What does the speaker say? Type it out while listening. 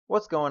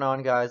What's going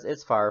on, guys?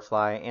 It's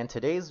Firefly, and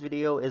today's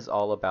video is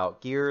all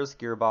about gears,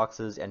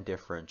 gearboxes, and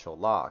differential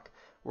lock.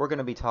 We're going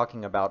to be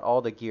talking about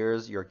all the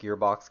gears your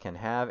gearbox can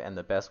have and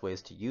the best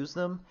ways to use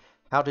them,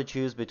 how to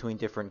choose between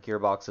different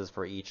gearboxes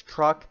for each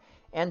truck,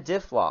 and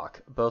diff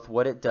lock, both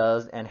what it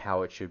does and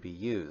how it should be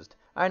used.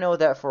 I know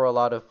that for a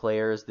lot of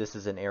players, this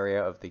is an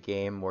area of the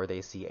game where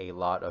they see a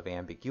lot of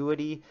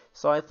ambiguity,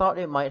 so I thought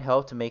it might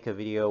help to make a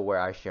video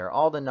where I share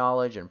all the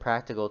knowledge and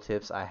practical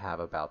tips I have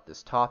about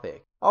this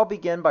topic. I'll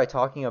begin by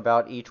talking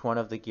about each one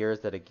of the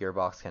gears that a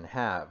gearbox can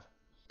have.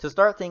 To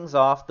start things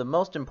off, the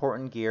most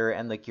important gear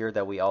and the gear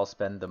that we all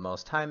spend the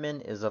most time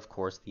in is of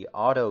course the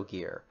auto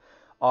gear.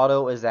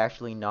 Auto is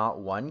actually not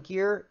one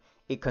gear.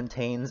 It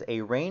contains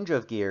a range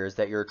of gears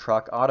that your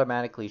truck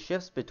automatically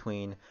shifts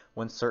between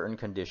when certain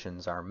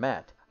conditions are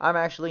met. I'm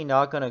actually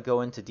not going to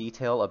go into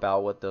detail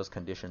about what those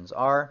conditions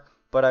are,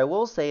 but I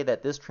will say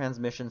that this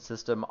transmission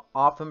system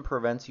often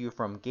prevents you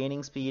from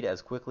gaining speed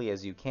as quickly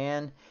as you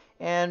can,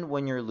 and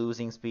when you're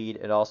losing speed,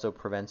 it also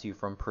prevents you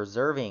from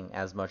preserving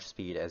as much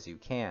speed as you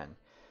can.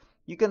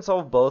 You can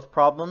solve both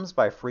problems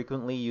by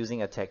frequently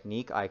using a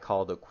technique I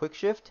call the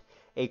Quickshift.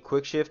 A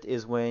Quickshift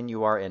is when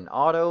you are in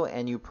auto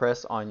and you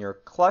press on your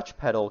clutch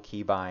pedal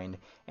keybind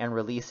and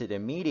release it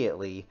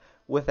immediately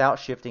without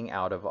shifting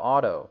out of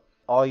auto.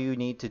 All you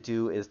need to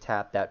do is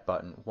tap that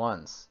button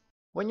once.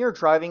 When you're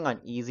driving on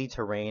easy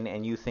terrain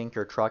and you think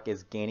your truck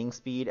is gaining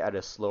speed at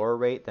a slower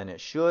rate than it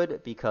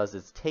should because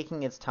it's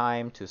taking its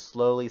time to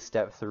slowly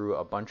step through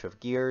a bunch of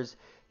gears,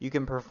 you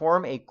can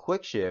perform a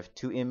quick shift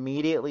to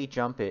immediately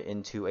jump it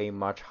into a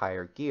much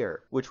higher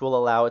gear, which will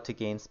allow it to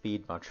gain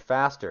speed much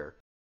faster.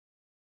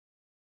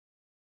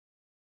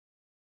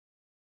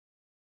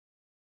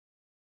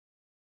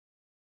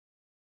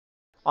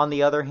 On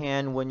the other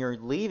hand, when you're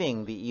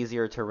leaving the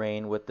easier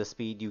terrain with the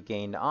speed you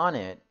gained on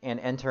it, and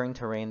entering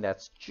terrain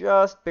that's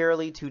just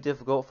barely too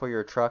difficult for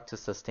your truck to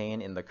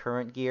sustain in the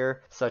current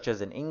gear, such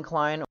as an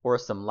incline or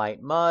some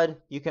light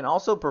mud, you can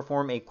also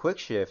perform a quick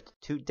shift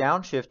to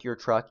downshift your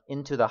truck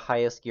into the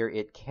highest gear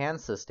it can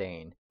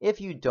sustain. If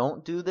you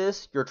don't do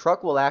this, your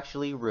truck will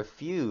actually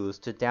refuse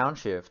to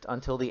downshift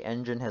until the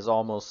engine has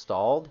almost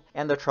stalled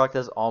and the truck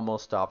has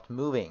almost stopped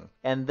moving.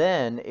 And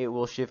then it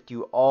will shift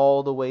you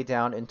all the way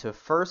down into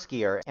first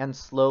gear and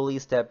slowly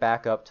step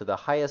back up to the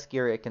highest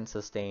gear it can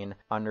sustain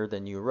under the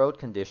new road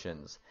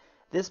conditions.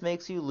 This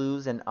makes you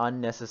lose an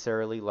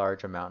unnecessarily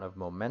large amount of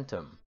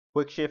momentum.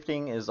 Quick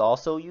shifting is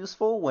also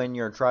useful when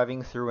you're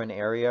driving through an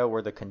area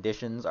where the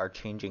conditions are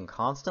changing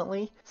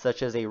constantly,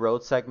 such as a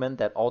road segment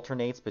that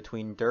alternates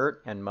between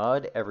dirt and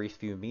mud every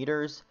few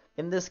meters.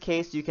 In this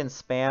case, you can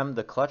spam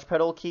the clutch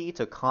pedal key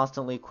to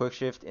constantly quick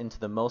shift into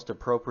the most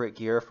appropriate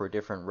gear for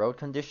different road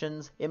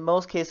conditions. In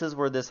most cases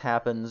where this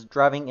happens,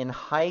 driving in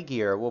high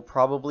gear will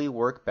probably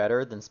work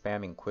better than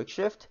spamming quick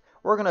shift.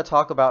 We're going to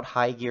talk about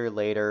high gear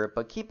later,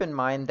 but keep in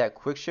mind that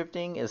quick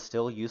shifting is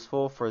still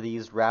useful for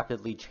these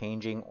rapidly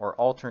changing or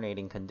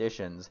alternating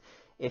conditions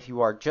if you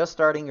are just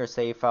starting your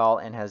save file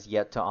and has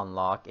yet to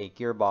unlock a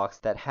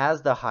gearbox that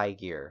has the high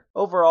gear.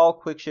 Overall,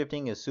 quick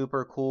shifting is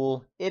super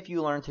cool. If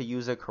you learn to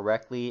use it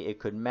correctly, it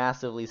could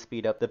massively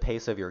speed up the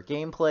pace of your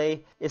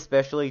gameplay,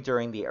 especially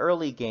during the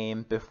early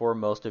game before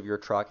most of your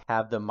truck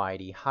have the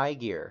mighty high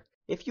gear.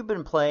 If you've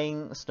been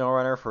playing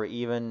Snowrunner for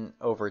even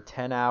over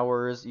 10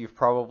 hours, you've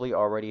probably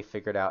already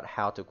figured out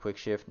how to quick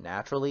shift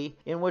naturally,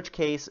 in which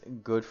case,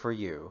 good for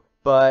you.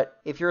 But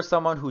if you're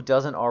someone who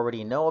doesn't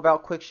already know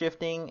about quick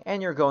shifting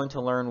and you're going to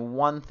learn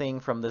one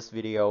thing from this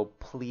video,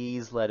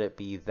 please let it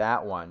be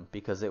that one,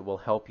 because it will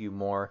help you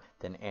more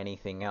than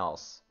anything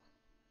else.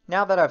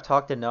 Now that I've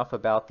talked enough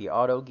about the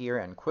auto gear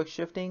and quick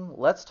shifting,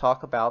 let's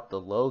talk about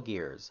the low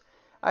gears.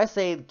 I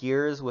say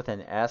gears with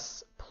an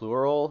S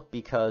plural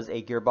because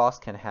a gearbox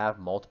can have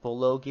multiple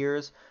low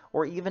gears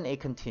or even a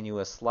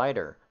continuous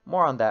slider.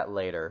 More on that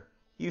later.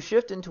 You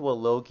shift into a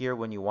low gear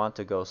when you want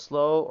to go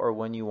slow or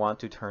when you want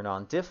to turn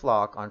on diff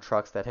lock on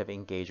trucks that have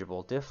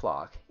engageable diff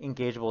lock.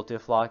 Engageable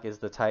diff lock is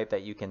the type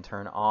that you can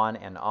turn on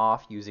and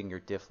off using your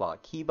diff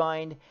lock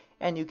keybind,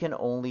 and you can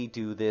only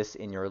do this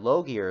in your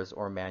low gears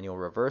or manual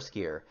reverse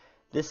gear.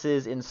 This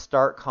is in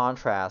stark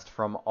contrast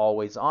from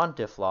always on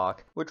diff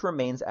lock, which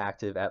remains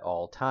active at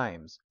all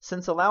times.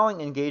 Since allowing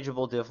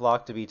engageable diff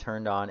lock to be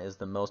turned on is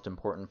the most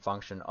important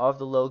function of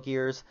the low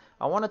gears,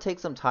 I want to take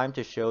some time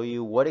to show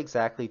you what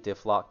exactly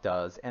diff lock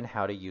does and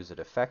how to use it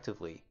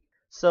effectively.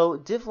 So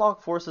diff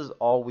lock forces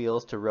all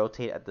wheels to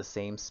rotate at the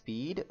same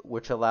speed,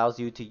 which allows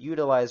you to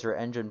utilize your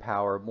engine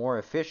power more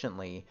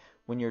efficiently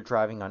when you're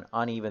driving on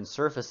uneven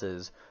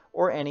surfaces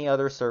or any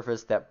other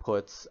surface that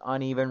puts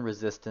uneven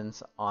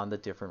resistance on the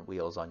different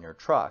wheels on your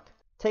truck.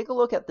 Take a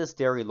look at this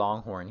dairy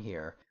longhorn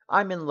here.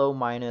 I'm in low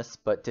minus,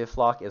 but diff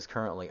lock is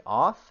currently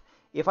off.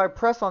 If I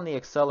press on the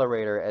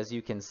accelerator, as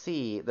you can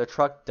see, the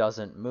truck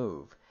doesn't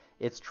move.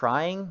 It's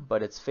trying,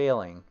 but it's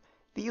failing.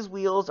 These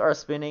wheels are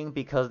spinning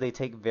because they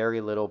take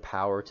very little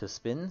power to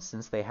spin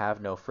since they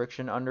have no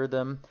friction under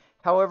them.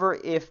 However,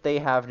 if they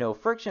have no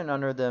friction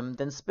under them,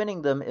 then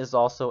spinning them is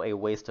also a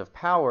waste of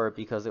power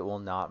because it will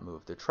not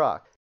move the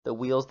truck. The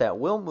wheels that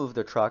will move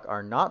the truck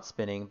are not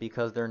spinning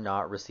because they're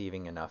not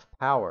receiving enough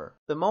power.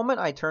 The moment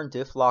I turn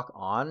diff lock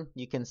on,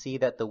 you can see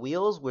that the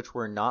wheels which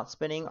were not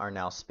spinning are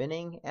now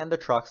spinning and the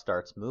truck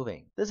starts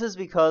moving. This is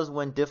because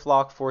when diff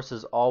lock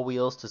forces all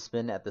wheels to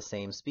spin at the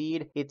same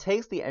speed, it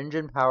takes the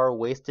engine power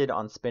wasted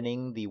on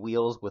spinning the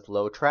wheels with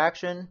low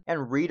traction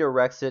and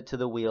redirects it to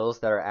the wheels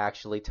that are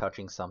actually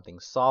touching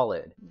something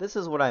solid. This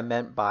is what I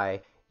meant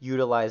by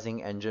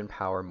utilizing engine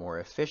power more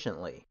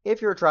efficiently.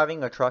 If you're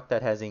driving a truck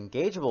that has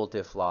engageable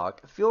diff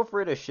lock, feel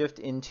free to shift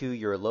into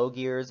your low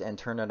gears and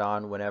turn it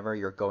on whenever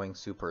you're going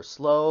super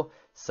slow,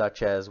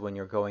 such as when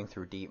you're going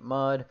through deep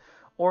mud,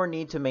 or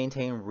need to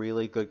maintain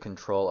really good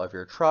control of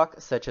your truck,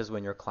 such as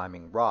when you're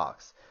climbing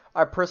rocks.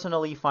 I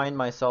personally find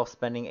myself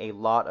spending a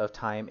lot of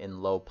time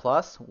in low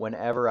plus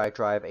whenever I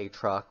drive a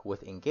truck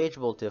with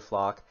engageable diff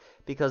lock,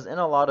 because in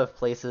a lot of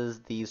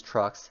places these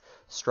trucks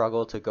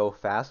struggle to go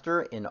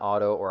faster in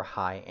auto or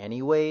high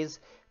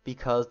anyways,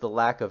 because the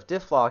lack of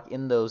diff lock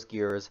in those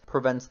gears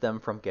prevents them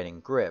from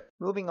getting grip.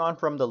 Moving on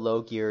from the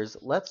low gears,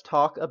 let's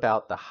talk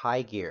about the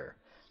high gear.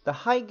 The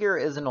high gear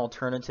is an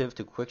alternative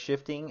to quick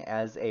shifting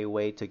as a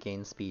way to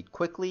gain speed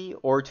quickly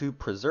or to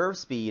preserve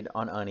speed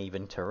on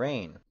uneven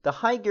terrain. The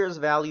high gear's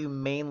value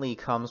mainly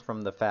comes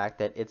from the fact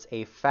that it's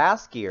a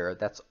fast gear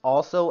that's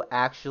also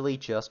actually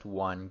just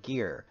one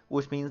gear,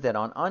 which means that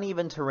on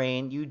uneven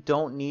terrain you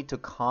don't need to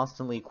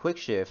constantly quick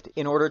shift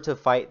in order to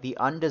fight the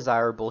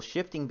undesirable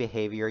shifting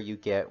behavior you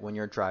get when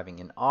you're driving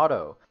in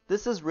auto.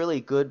 This is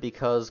really good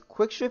because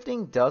quick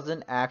shifting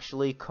doesn't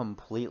actually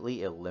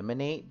completely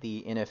eliminate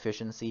the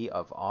inefficiency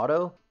of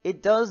auto.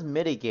 It does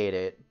mitigate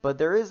it, but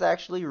there is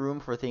actually room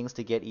for things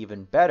to get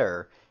even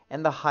better,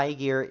 and the high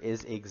gear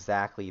is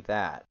exactly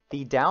that.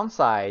 The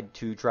downside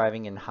to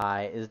driving in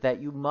high is that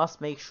you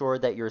must make sure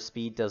that your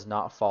speed does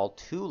not fall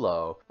too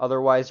low,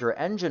 otherwise your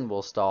engine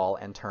will stall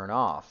and turn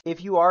off.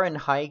 If you are in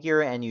high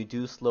gear and you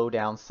do slow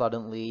down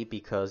suddenly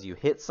because you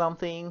hit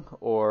something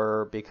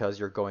or because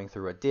you're going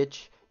through a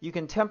ditch, you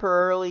can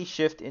temporarily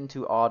shift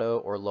into auto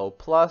or low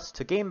plus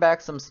to gain back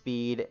some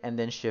speed and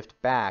then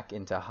shift back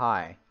into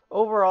high.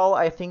 Overall,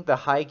 I think the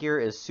high gear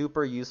is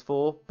super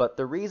useful, but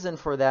the reason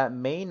for that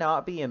may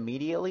not be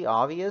immediately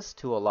obvious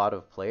to a lot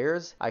of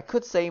players. I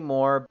could say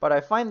more, but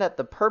I find that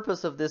the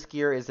purpose of this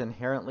gear is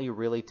inherently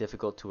really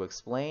difficult to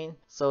explain,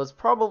 so it's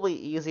probably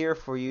easier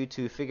for you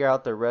to figure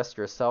out the rest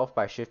yourself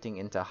by shifting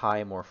into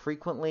high more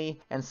frequently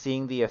and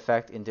seeing the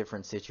effect in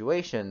different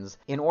situations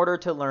in order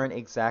to learn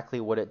exactly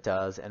what it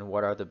does and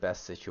what are the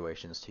best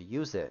situations to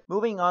use it.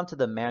 Moving on to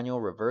the manual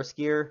reverse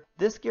gear,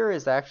 this gear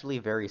is actually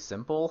very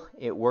simple.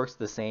 It works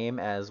the same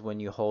as when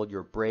you hold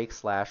your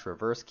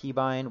brake/reverse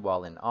keybind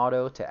while in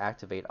auto to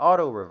activate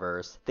auto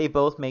reverse. They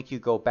both make you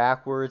go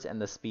backwards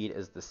and the speed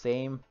is the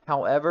same.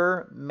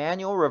 However,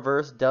 manual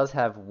reverse does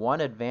have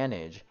one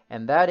advantage,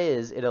 and that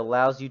is it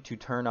allows you to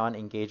turn on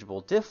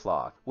engageable diff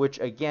lock, which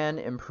again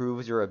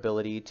improves your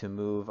ability to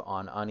move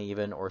on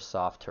uneven or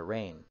soft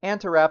terrain. And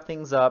to wrap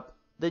things up,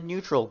 the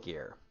neutral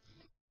gear.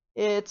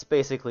 It's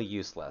basically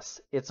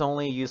useless. It's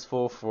only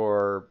useful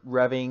for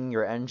revving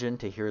your engine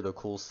to hear the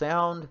cool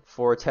sound,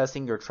 for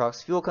testing your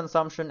truck's fuel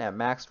consumption at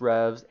max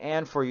revs,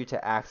 and for you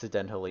to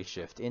accidentally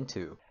shift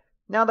into.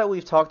 Now that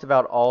we've talked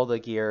about all the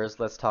gears,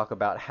 let's talk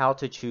about how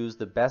to choose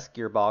the best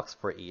gearbox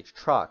for each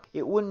truck.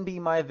 It wouldn't be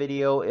my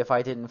video if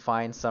I didn't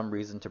find some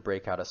reason to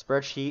break out a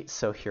spreadsheet,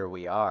 so here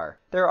we are.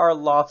 There are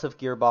lots of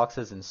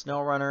gearboxes in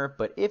Snowrunner,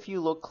 but if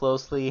you look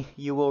closely,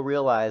 you will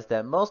realize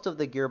that most of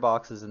the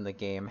gearboxes in the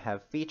game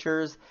have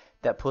features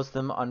that puts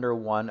them under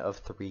one of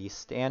three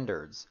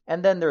standards.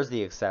 And then there's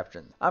the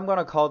exception. I'm going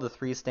to call the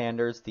three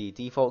standards the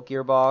default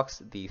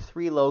gearbox, the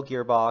 3-low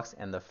gearbox,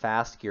 and the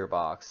fast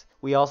gearbox.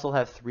 We also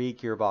have 3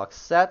 gearbox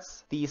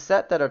sets. The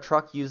set that a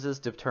truck uses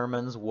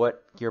determines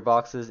what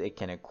gearboxes it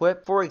can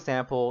equip. For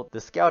example, the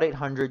Scout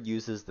 800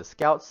 uses the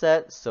Scout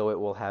set, so it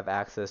will have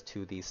access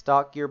to the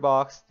stock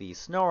gearbox, the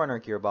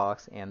Snowrunner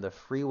gearbox, and the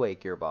freeway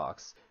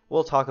gearbox.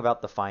 We'll talk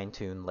about the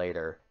fine-tune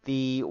later.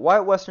 The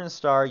White Western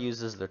Star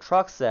uses the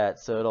truck set,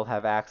 so it'll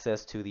have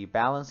access to the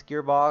balanced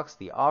gearbox,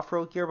 the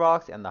off-road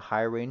gearbox, and the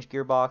high-range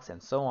gearbox,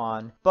 and so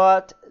on.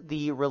 But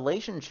the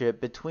relationship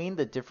between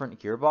the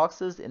different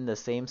gearboxes in the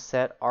same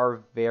set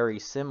are very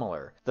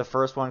similar. The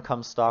first one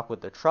comes stock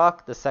with the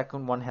truck, the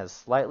second one has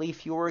slightly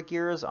fewer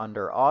gears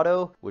under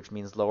auto, which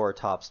means lower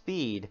top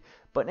speed,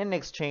 but in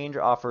exchange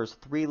offers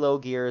 3 low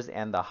gears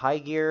and the high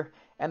gear,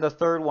 and the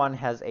third one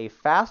has a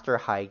faster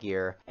high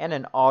gear and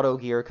an auto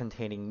gear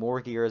containing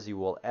more gears you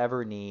will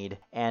ever need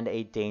and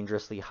a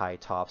dangerously high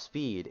top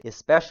speed,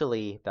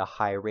 especially the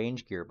high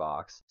range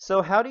gearbox.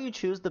 So how do you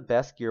choose the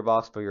best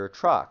gearbox for your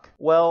truck?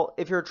 Well,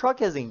 if your truck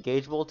has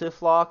engageable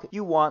diff lock,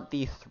 you want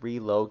the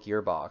 3-low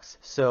gearbox,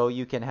 so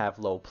you can have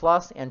low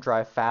plus and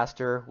drive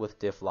faster with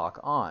diff lock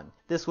on.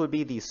 This would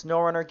be the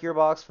Snowrunner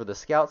gearbox for the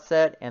Scout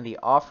set and the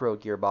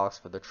off-road gearbox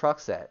for the truck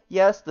set.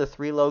 Yes, the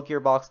 3-low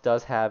gearbox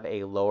does have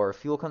a lower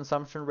fuel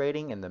consumption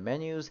rating in the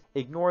menus.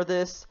 Ignore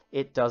this,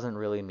 it doesn't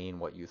really mean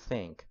what you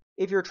think.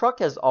 If your truck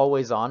has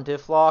always on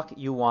diff lock,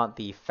 you want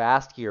the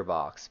fast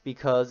gearbox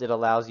because it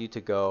allows you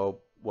to go,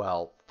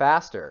 well,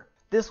 faster.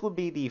 This would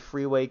be the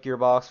freeway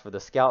gearbox for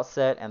the Scout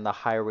set and the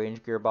high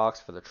range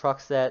gearbox for the truck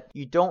set.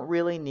 You don't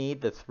really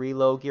need the 3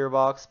 low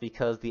gearbox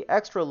because the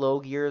extra low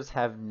gears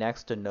have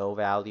next to no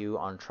value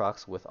on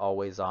trucks with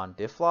always on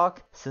diff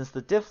lock, since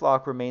the diff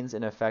lock remains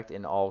in effect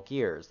in all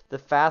gears. The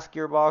fast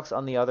gearbox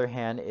on the other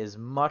hand is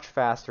much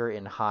faster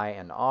in high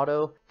and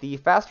auto. The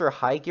faster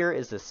high gear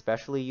is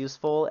especially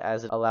useful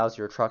as it allows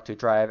your truck to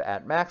drive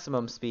at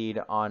maximum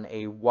speed on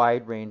a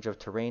wide range of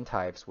terrain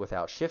types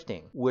without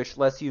shifting, which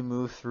lets you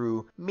move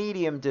through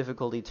medium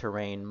difficulty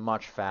terrain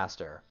much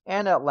faster.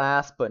 And at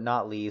last but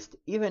not least,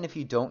 even if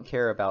you don't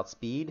care about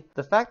speed,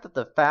 the fact that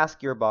the fast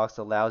gearbox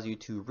allows you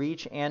to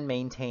reach and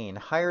maintain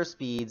higher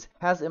speeds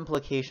has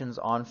implications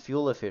on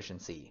fuel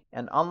efficiency.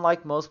 And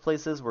unlike most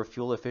places where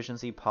fuel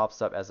efficiency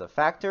pops up as a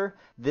factor,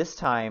 this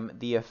time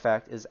the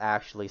effect is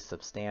actually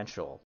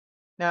substantial.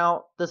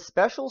 Now, the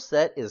special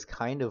set is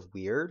kind of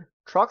weird.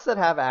 Trucks that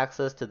have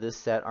access to this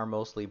set are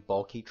mostly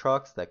bulky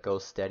trucks that go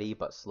steady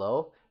but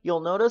slow.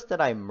 You'll notice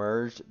that I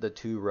merged the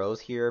 2 rows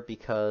here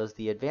because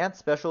the Advanced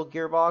Special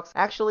Gearbox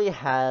actually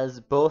has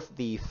both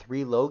the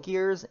 3 low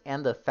gears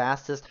and the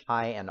fastest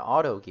high and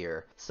auto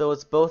gear. So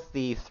it's both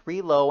the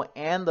 3 low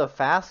and the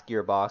fast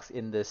gearbox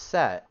in this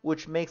set,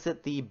 which makes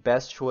it the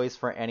best choice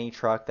for any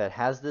truck that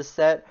has this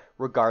set,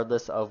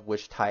 regardless of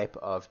which type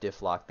of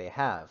diff lock they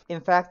have.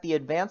 In fact, the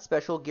Advanced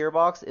Special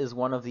Gearbox is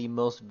one of the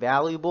most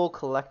valuable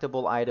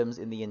collectible items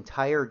in the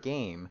entire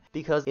game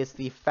because it's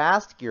the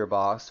fast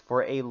gearbox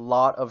for a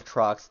lot of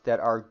trucks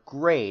that are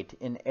great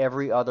in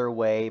every other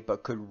way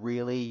but could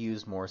really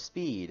use more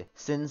speed,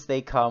 since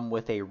they come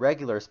with a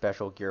regular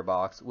special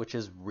gearbox which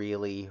is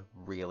really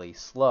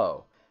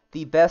slow.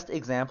 The best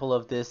example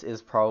of this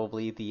is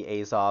probably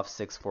the Azov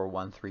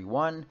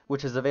 64131,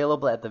 which is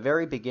available at the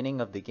very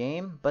beginning of the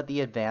game, but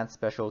the Advanced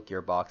Special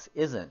Gearbox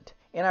isn't.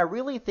 And I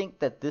really think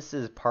that this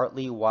is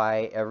partly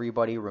why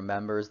everybody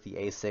remembers the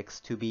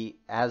A6 to be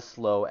as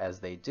slow as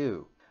they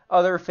do.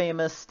 Other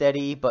famous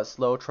steady but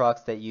slow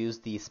trucks that use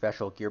the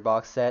special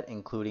gearbox set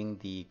including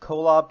the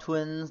Kolob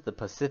twins, the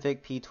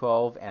Pacific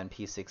P12 and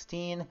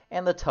P16,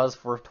 and the Tuz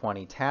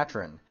 420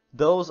 Tatran.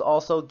 Those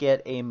also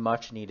get a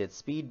much needed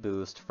speed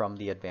boost from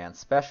the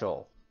Advanced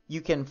Special.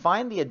 You can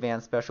find the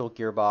Advanced Special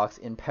Gearbox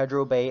in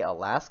Pedro Bay,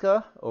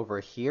 Alaska,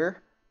 over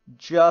here,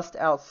 just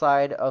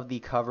outside of the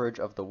coverage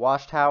of the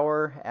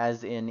watchtower,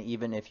 as in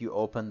even if you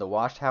open the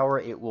watchtower,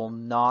 it will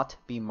not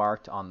be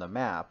marked on the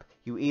map.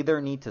 You either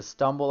need to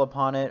stumble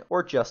upon it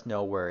or just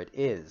know where it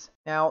is.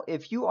 Now,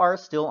 if you are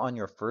still on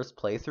your first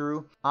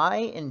playthrough, I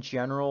in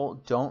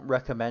general don't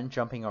recommend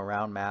jumping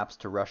around maps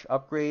to rush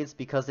upgrades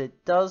because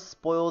it does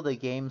spoil the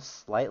game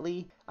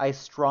slightly. I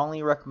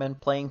strongly recommend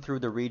playing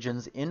through the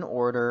regions in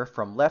order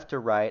from left to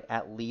right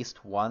at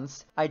least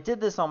once. I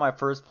did this on my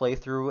first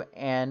playthrough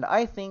and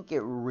I think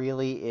it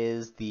really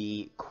is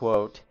the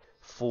quote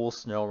full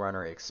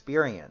Snowrunner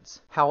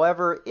experience.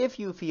 However, if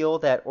you feel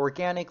that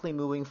organically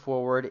moving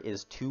forward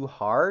is too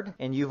hard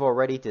and you've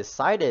already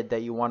decided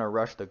that you want to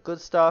rush the good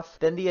stuff,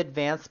 then the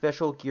Advanced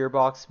Special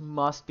Gearbox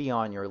must be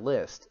on your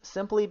list,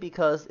 simply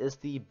because it's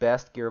the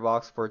best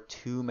gearbox for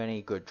too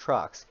many good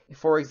trucks.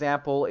 For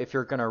example, if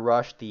you're going to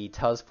rush the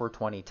Tuz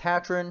 420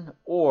 Tatran,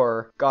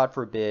 or, God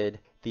forbid,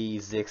 the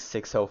Zix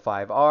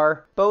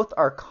 605R. Both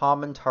are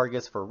common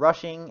targets for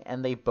rushing,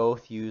 and they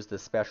both use the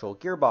special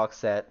gearbox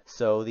set,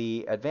 so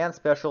the Advanced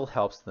Special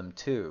helps them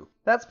too.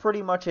 That's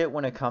pretty much it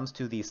when it comes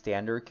to the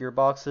standard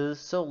gearboxes,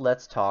 so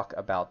let's talk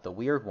about the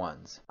weird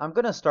ones. I'm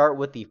going to start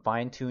with the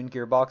fine-tuned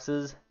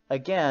gearboxes.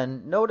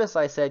 Again, notice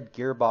I said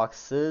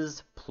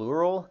gearboxes,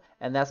 plural,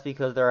 and that's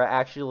because there are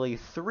actually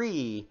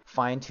 3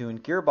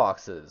 fine-tuned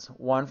gearboxes,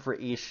 one for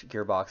each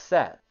gearbox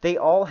set. They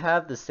all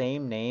have the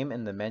same name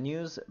in the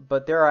menus,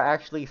 but there are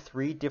actually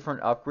 3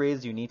 different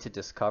upgrades you need to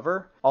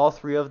discover. All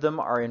 3 of them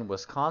are in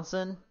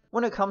Wisconsin.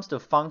 When it comes to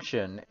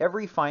function,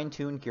 every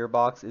fine-tuned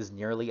gearbox is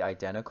nearly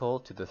identical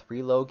to the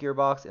 3 low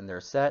gearbox in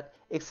their set,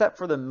 except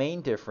for the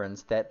main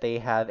difference that they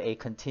have a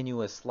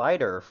continuous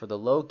slider for the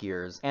low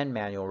gears and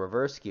manual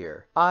reverse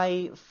gear.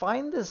 I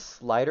find this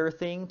slider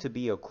thing to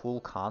be a cool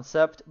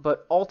concept,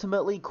 but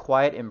ultimately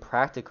quite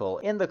impractical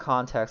in the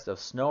context of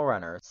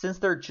Snowrunner, since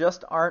there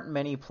just aren't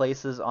many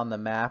places on the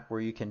map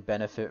where you can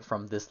benefit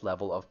from this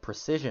level of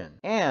precision.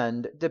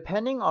 And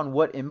depending on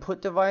what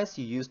input device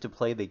you use to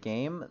play the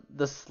game,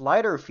 the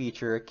slider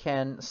feature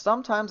can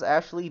sometimes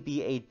actually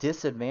be a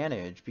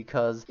disadvantage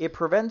because it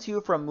prevents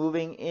you from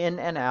moving in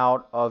and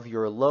out of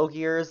your low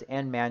gears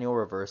and manual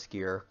reverse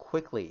gear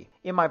quickly.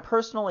 In my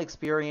personal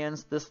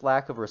experience, this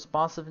lack of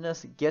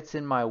responsiveness gets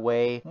in my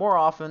way more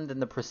often than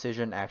the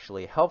precision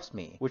actually helps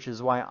me, which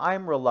is why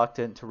I'm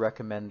reluctant to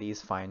recommend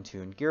these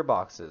fine-tuned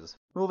gearboxes.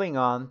 Moving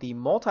on, the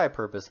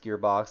Multipurpose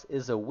Gearbox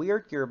is a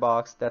weird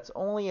gearbox that's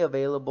only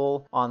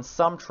available on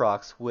some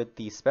trucks with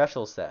the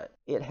special set.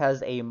 It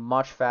has a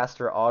much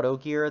faster auto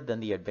gear than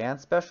the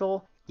Advanced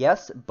Special.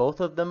 Yes,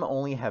 both of them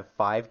only have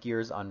 5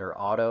 gears under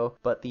auto,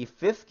 but the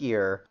 5th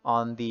gear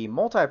on the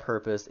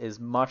Multipurpose is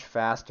much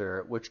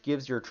faster, which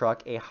gives your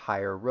truck a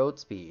higher road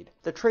speed.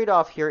 The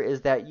trade-off here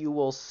is that you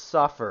will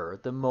suffer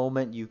the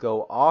moment you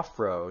go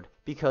off-road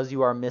because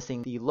you are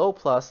missing the low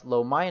plus,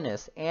 low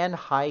minus, and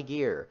high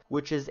gear,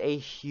 which is a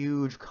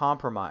huge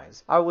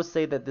compromise. I would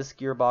say that this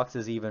gearbox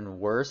is even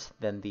worse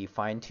than the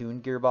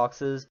fine-tuned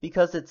gearboxes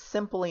because it's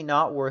simply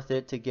not worth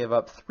it to give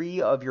up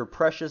 3 of your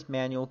precious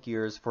manual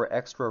gears for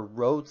extra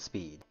road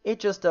speed. It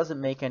just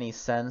doesn't make any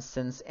sense,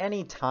 since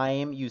any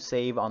time you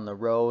save on the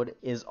road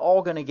is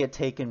all going to get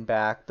taken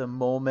back the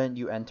moment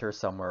you enter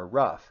somewhere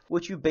rough,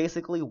 which you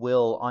basically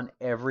will on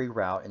every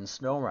route in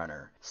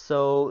Snowrunner.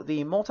 So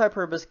the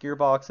multi-purpose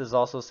gearbox is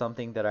also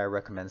something that I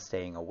recommend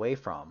staying away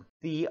from.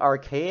 The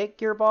Archaic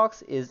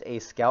Gearbox is a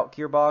scout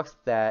gearbox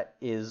that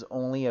is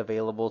only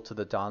available to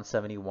the Dawn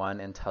 71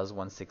 and Tuz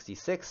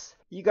 166.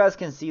 You guys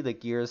can see the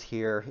gears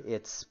here.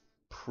 It's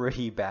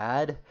pretty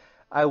bad.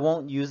 I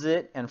won't use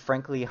it, and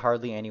frankly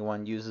hardly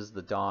anyone uses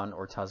the Dawn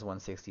or Tuz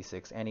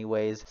 166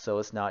 anyways, so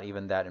it's not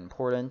even that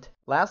important.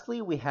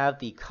 Lastly, we have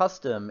the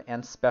custom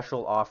and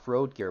special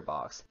off-road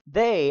gearbox.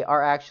 They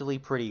are actually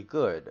pretty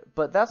good,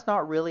 but that's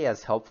not really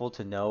as helpful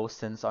to know,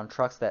 since on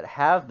trucks that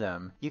have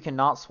them, you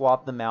cannot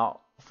swap them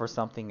out for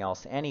something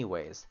else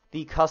anyways.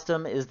 The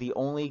custom is the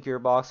only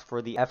gearbox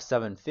for the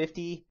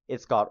F750.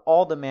 It's got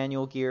all the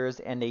manual gears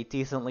and a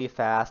decently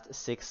fast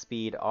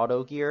 6-speed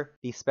auto gear.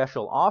 The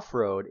special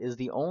off-road is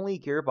the only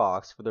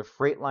gearbox for the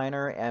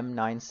Freightliner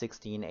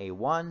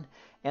M916A1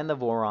 and the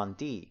Voron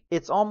D.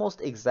 It's almost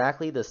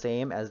exactly the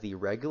same as the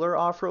regular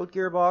off-road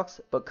gearbox,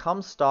 but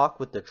comes stock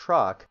with the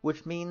truck,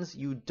 which means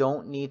you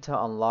don't need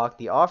to unlock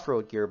the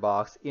off-road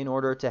gearbox in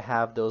order to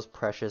have those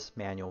precious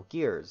manual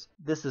gears.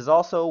 This is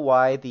also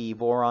why the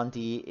Voron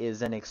D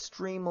is an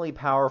extremely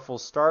powerful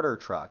starter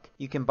truck.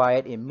 You can buy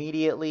it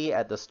immediately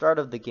at the start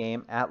of the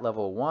game at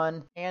level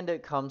 1, and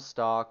it comes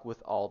stock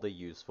with all the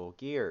useful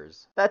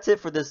gears. That's it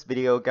for this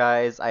video,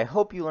 guys. I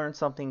hope you learned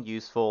something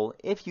useful.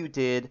 If you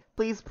did,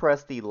 please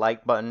press the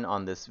like button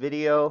on this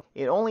video.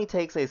 It only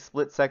takes a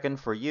split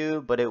second for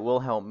you, but it will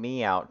help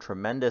me out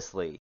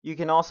tremendously. You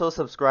can also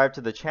subscribe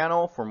to the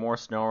channel for more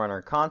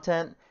Snowrunner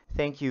content.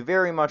 Thank you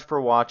very much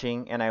for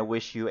watching, and I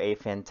wish you a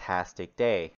fantastic day.